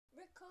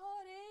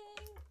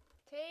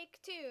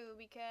take 2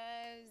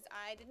 because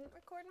I didn't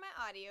record my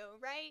audio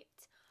right.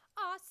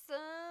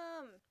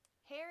 Awesome!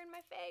 Hair in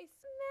my face.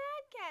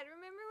 Mad Cat,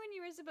 remember when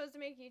you were supposed to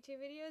make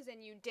YouTube videos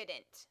and you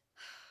didn't?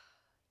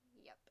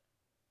 Yep.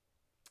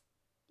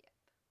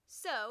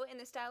 So, in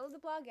the style of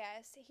the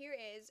blogess, here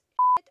is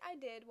shit I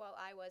did while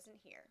I wasn't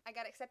here. I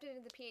got accepted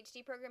into the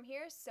PhD program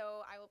here,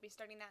 so I will be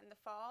starting that in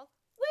the fall.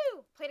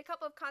 Woo! Played a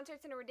couple of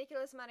concerts and a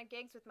ridiculous amount of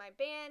gigs with my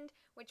band,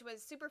 which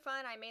was super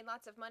fun. I made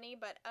lots of money,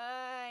 but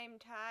I'm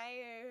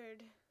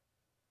tired.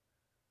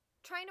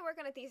 Trying to work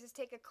on a thesis,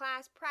 take a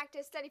class,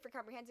 practice, study for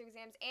comprehensive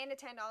exams, and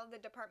attend all of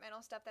the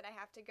departmental stuff that I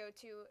have to go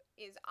to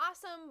is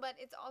awesome, but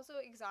it's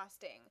also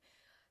exhausting.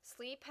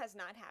 Sleep has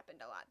not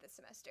happened a lot this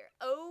semester.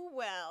 Oh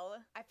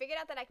well. I figured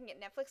out that I can get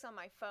Netflix on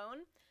my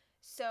phone,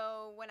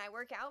 so when I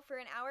work out for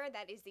an hour,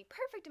 that is the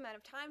perfect amount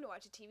of time to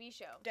watch a TV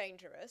show.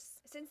 Dangerous.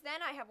 Since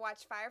then, I have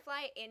watched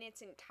Firefly in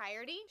its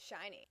entirety,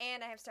 Shining, and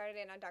I have started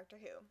in on Doctor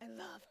Who. I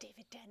love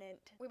David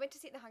Tennant. We went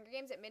to see The Hunger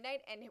Games at midnight,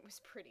 and it was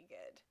pretty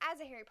good.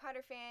 As a Harry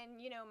Potter fan,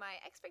 you know, my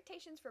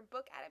expectations for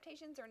book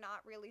adaptations are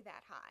not really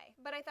that high,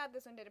 but I thought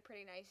this one did a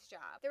pretty nice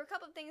job. There were a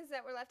couple of things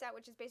that were left out,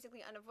 which is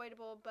basically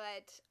unavoidable,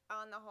 but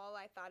on the whole,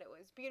 I thought it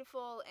was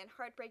beautiful and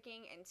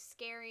heartbreaking and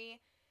scary.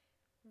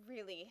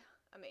 Really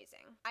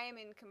amazing. I am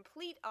in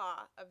complete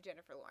awe of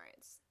Jennifer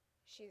Lawrence.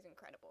 She's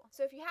incredible.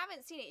 So if you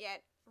haven't seen it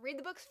yet, read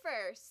the books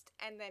first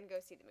and then go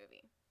see the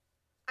movie.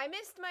 I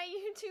missed my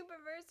YouTube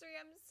anniversary,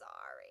 I'm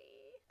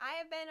sorry. I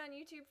have been on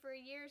YouTube for a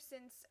year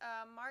since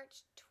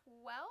March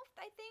 12th,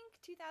 I think,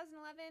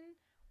 2011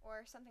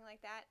 or something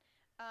like that.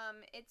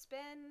 It's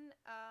been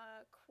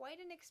quite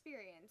an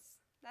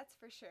experience, that's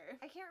for sure.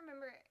 I can't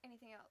remember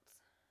anything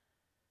else.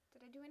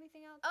 Did I do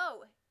anything else?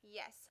 Oh,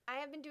 yes. I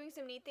have been doing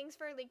some neat things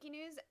for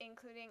LeakyNews,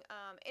 including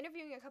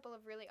interviewing a couple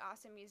of really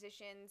awesome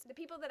musicians. The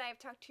people that I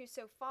have talked to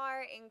so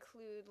far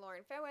include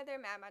Lauren Fairweather,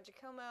 Matt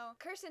Magicomo,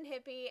 Kirsten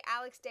Hippie,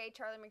 Alex Day,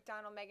 Charlie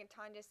McDonald, Megan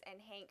Tonjes, and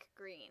Hank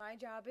Green. My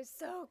job is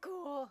so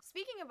cool.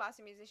 Speaking of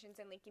awesome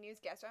musicians and LeakyNews,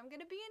 guess where I'm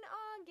gonna be in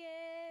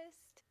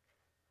August?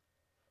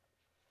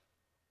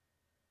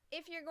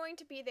 If you're going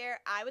to be there,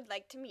 I would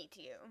like to meet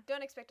you.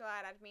 Don't expect a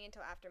lot out of me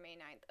until after May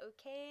 9th,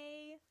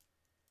 okay?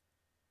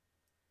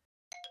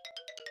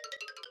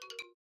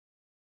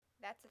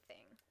 That's a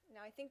thing.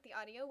 Now I think the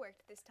audio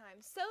worked this time.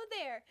 So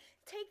there!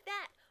 Take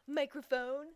that, microphone!